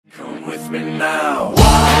me now. Walk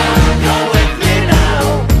with me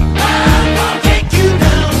now. I'll take you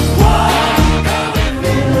down. Walk with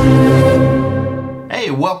me. Hey,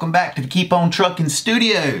 welcome back to the Keep On Trucking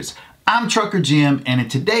Studios. I'm Trucker Jim, and in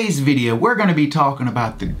today's video, we're going to be talking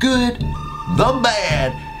about the good, the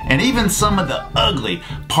bad, and even some of the ugly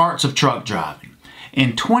parts of truck driving.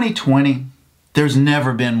 In 2020, there's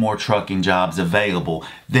never been more trucking jobs available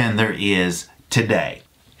than there is today.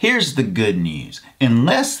 Here's the good news. In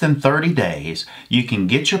less than 30 days, you can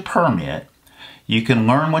get your permit, you can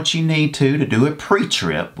learn what you need to do a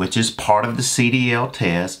pre-trip, which is part of the CDL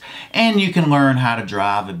test, and you can learn how to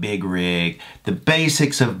drive a big rig, the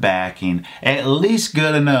basics of backing, at least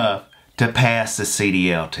good enough to pass the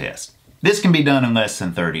CDL test. This can be done in less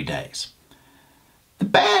than 30 days. The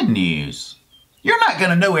bad news, you're not going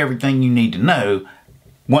to know everything you need to know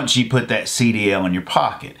once you put that CDL in your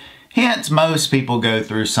pocket. Hence, most people go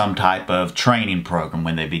through some type of training program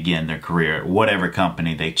when they begin their career at whatever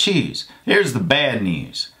company they choose. Here's the bad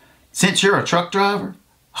news. Since you're a truck driver,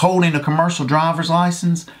 holding a commercial driver's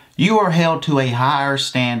license, you are held to a higher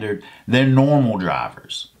standard than normal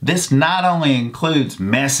drivers. This not only includes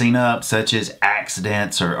messing up, such as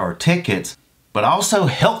accidents or tickets, but also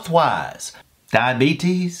health-wise.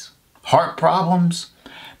 Diabetes, heart problems.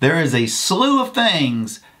 There is a slew of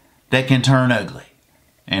things that can turn ugly.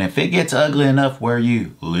 And if it gets ugly enough where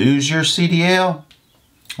you lose your CDL,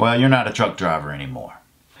 well, you're not a truck driver anymore.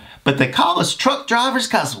 But they call us truck drivers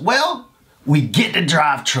because, well, we get to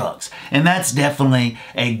drive trucks. And that's definitely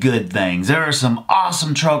a good thing. There are some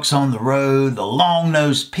awesome trucks on the road, the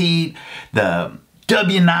long-nosed Pete, the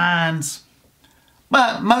W9s.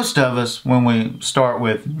 But most of us, when we start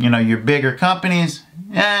with, your bigger companies,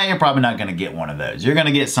 you're probably not going to get one of those. You're going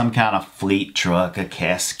to get some kind of fleet truck, a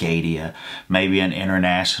Cascadia, maybe an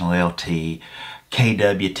International LT,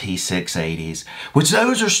 KWT 680s, which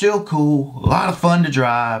those are still cool, a lot of fun to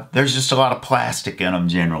drive. There's just a lot of plastic in them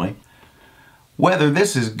generally. Whether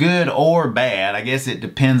this is good or bad, I guess it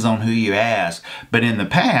depends on who you ask. But in the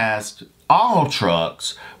past, all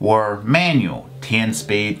trucks were manual,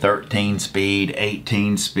 10-speed, 13-speed,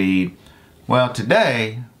 18-speed. Well,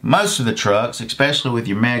 today, most of the trucks, especially with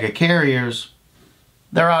your mega carriers,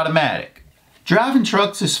 they're automatic. Driving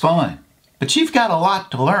trucks is fun, but you've got a lot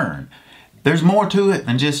to learn. There's more to it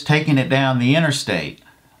than just taking it down the interstate.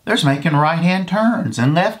 There's making right-hand turns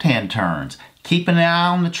and left-hand turns, keeping an eye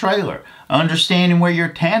on the trailer, understanding where your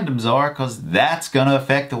tandems are because that's going to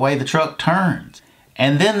affect the way the truck turns.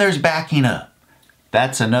 And then there's backing up.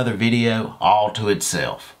 That's another video all to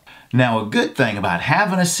itself. Now, a good thing about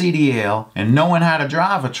having a CDL and knowing how to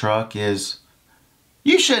drive a truck is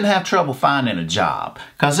you shouldn't have trouble finding a job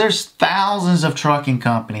because there's thousands of trucking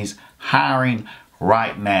companies hiring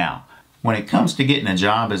right now. When it comes to getting a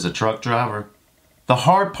job as a truck driver, the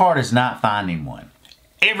hard part is not finding one.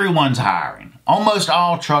 Everyone's hiring. Almost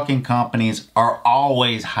all trucking companies are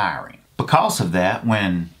always hiring. Because of that,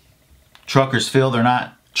 when truckers feel they're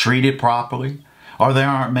not treated properly, or they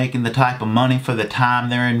aren't making the type of money for the time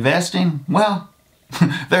they're investing, well,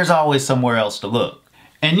 there's always somewhere else to look.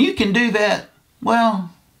 And you can do that,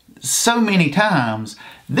 well, so many times,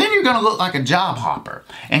 then you're going to look like a job hopper,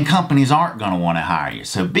 and companies aren't going to want to hire you.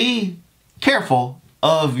 So be careful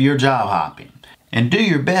of your job hopping, and do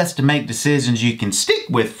your best to make decisions you can stick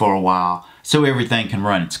with for a while so everything can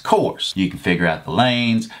run its course. You can figure out the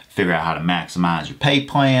lanes, figure out how to maximize your pay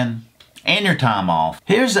plan, and your time off.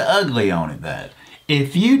 Here's the ugly on it though.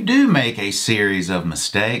 If you do make a series of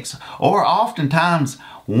mistakes, or oftentimes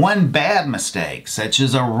one bad mistake, such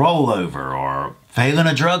as a rollover or failing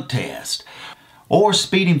a drug test, or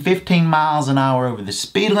speeding 15 miles an hour over the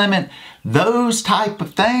speed limit, those type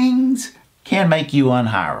of things can make you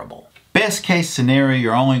unhireable. Best case scenario,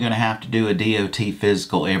 you're only going to have to do a DOT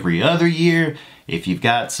physical every other year. If you've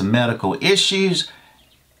got some medical issues,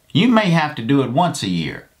 you may have to do it once a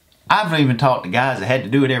year. I've even talked to guys that had to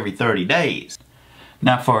do it every 30 days.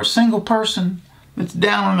 Now, for a single person that's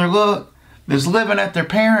down on their luck, that's living at their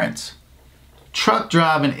parents', truck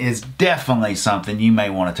driving is definitely something you may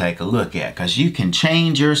want to take a look at because you can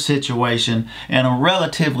change your situation in a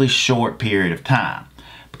relatively short period of time.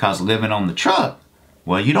 Because living on the truck,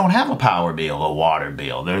 well, you don't have a power bill, a water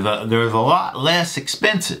bill. There's a lot less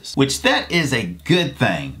expenses, which that is a good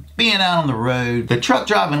thing. Being out on the road, the truck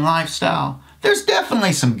driving lifestyle, there's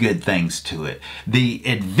definitely some good things to it. The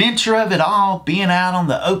adventure of it all, being out on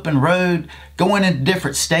the open road, going into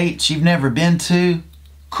different states you've never been to,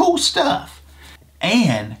 cool stuff.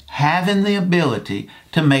 And having the ability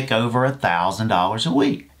to make over $1,000 a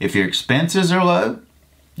week. If your expenses are low,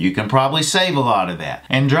 you can probably save a lot of that.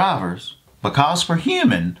 And drivers, because we're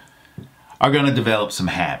human, are going to develop some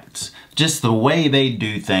habits, just the way they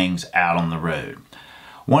do things out on the road.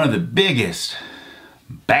 One of the biggest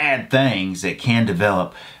bad things that can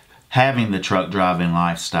develop having the truck driving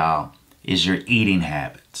lifestyle is your eating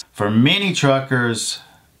habits. For many truckers,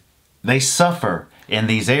 they suffer in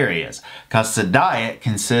these areas because the diet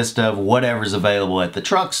consists of whatever's available at the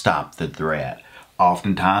truck stop that they're at.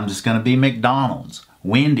 Oftentimes it's going to be McDonald's,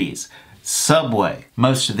 Wendy's, Subway.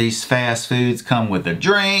 Most of these fast foods come with a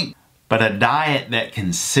drink, but a diet that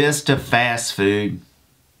consists of fast food,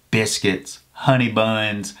 biscuits, honey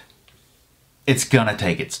buns, it's gonna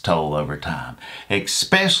take its toll over time.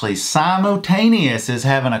 Especially simultaneous as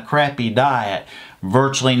having a crappy diet,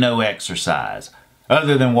 virtually no exercise,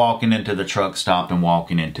 other than walking into the truck stop and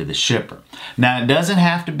walking into the shipper. Now, it doesn't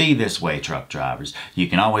have to be this way, truck drivers. You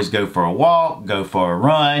can always go for a walk, go for a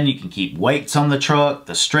run. You can keep weights on the truck,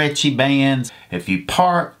 the stretchy bands. If you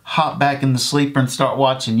park, hop back in the sleeper and start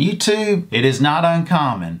watching YouTube, it is not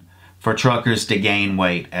uncommon for truckers to gain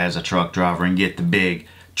weight as a truck driver and get the big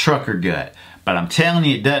trucker gut. But I'm telling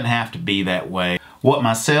you, it doesn't have to be that way. What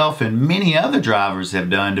myself and many other drivers have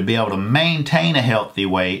done to be able to maintain a healthy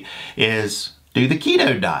weight is do the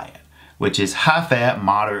keto diet, which is high fat,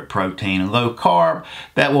 moderate protein, and low carb.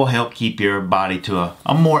 That will help keep your body to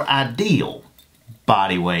a more ideal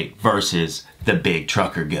body weight versus the big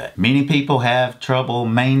trucker gut. Many people have trouble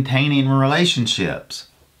maintaining relationships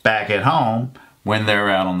back at home when they're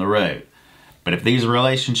out on the road. But if these are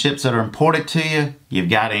relationships that are important to you,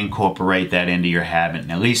 you've got to incorporate that into your habit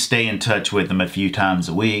and at least stay in touch with them a few times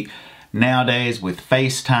a week. Nowadays, with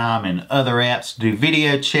FaceTime and other apps to do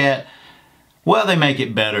video chat, well, they make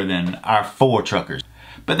it better than our 4 truckers.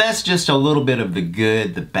 But that's just a little bit of the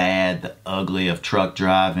good, the bad, the ugly of truck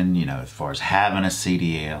driving, you know, as far as having a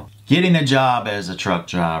CDL, getting a job as a truck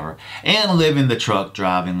driver, and living the truck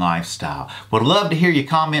driving lifestyle. Would love to hear your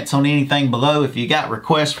comments on anything below. If you got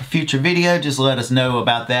requests for future video, just let us know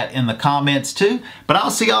about that in the comments too. But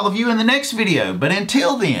I'll see all of you in the next video. But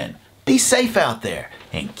until then, be safe out there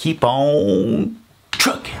and keep on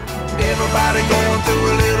trucking. Everybody going through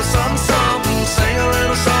a little something, something. Sing a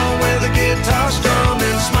little song with a guitar strumming.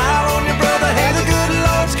 Smile on your brother, hey, the good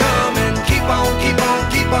Lord's coming. Keep on, keep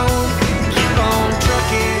on, keep on, keep on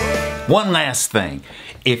trucking. One last thing.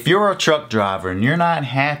 If you're a truck driver and you're not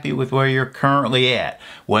happy with where you're currently at,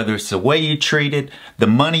 whether it's the way you treated, the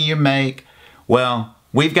money you make, well,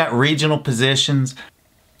 we've got regional positions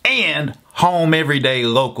and home everyday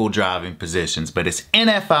local driving positions, but it's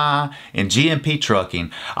NFI and G&P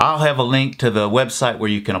Trucking. I'll have a link to the website where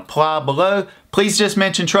you can apply below. Please just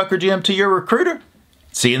mention Trucker Jim to your recruiter.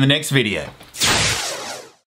 See you in the next video.